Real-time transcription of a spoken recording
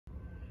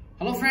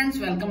Hello friends,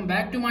 welcome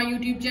back to my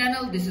YouTube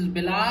channel. This is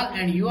Bilal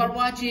and you are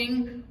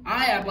watching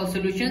iApple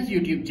Solutions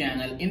YouTube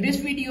channel. In this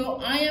video,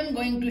 I am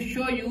going to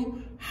show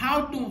you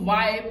how to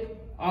wipe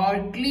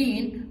or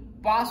clean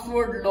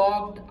password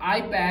locked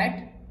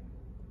iPad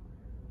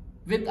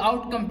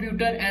without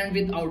computer and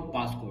without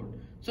passcode.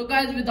 So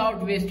guys,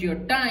 without waste your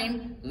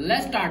time,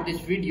 let's start this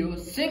video.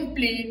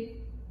 Simply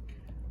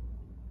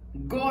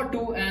go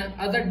to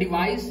another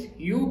device.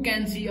 You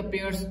can see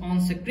appears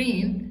on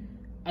screen,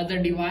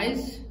 other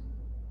device,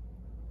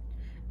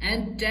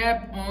 and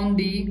tap on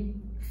the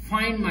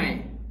Find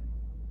My.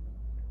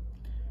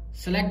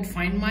 Select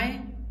Find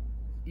My.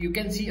 You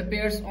can see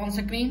appears on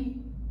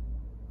screen.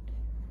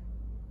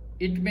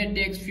 It may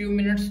take few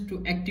minutes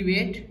to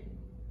activate.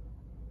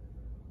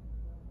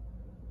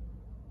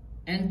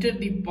 Enter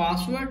the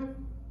password.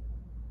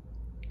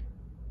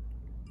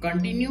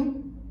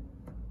 Continue.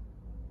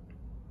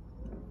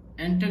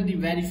 Enter the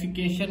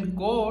verification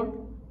code.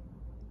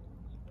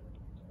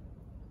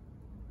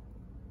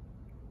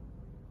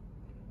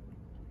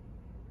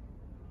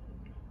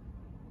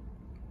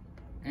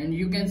 And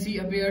you can see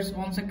appears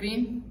on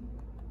screen.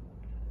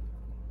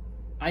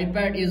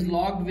 iPad is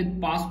locked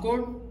with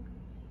passcode.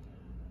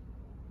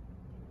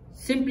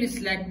 Simply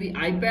select the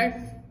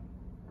iPad,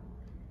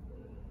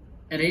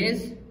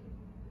 erase,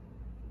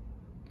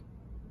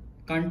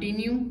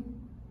 continue,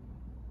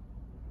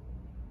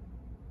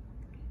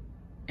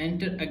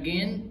 enter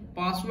again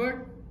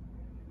password.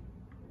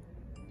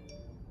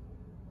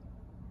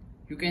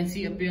 You can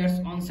see appears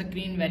on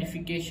screen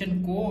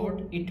verification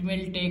code. It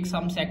will take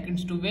some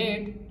seconds to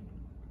wait.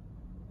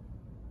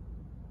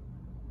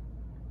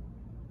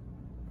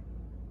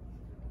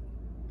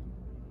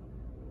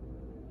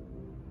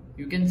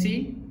 You can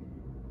see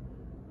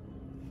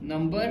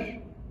number,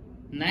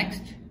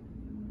 next,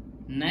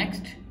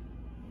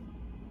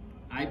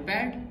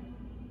 iPad,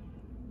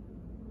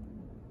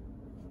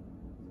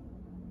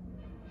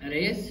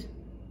 erase.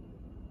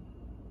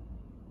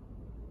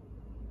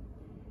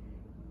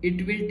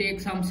 It will take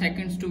some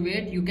seconds to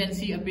wait. You can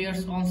see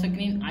appears on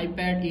screen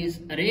iPad is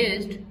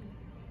erased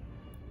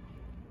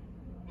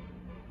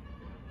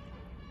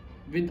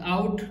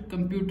without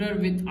computer,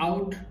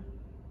 without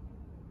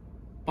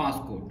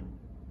passcode.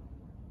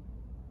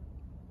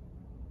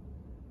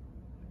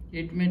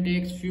 It may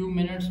take few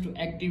minutes to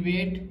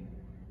activate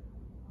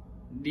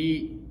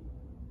the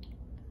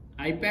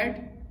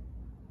iPad.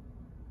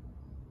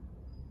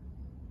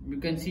 You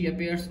can see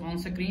appears on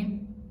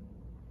screen.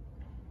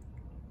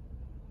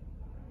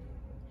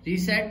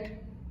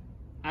 Reset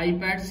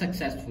iPad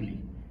successfully.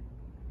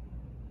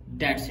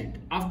 That's it.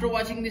 After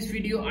watching this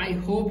video, I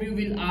hope you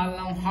will all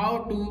know how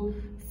to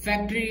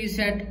factory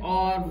reset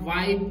or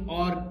wipe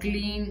or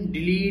clean,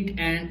 delete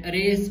and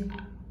erase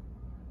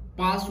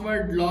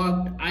password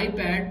locked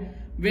iPad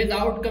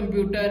without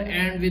computer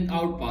and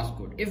without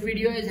passcode. If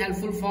video is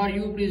helpful for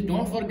you, please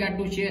don't forget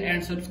to share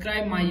and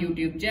subscribe my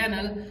YouTube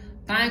channel.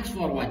 Thanks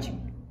for watching.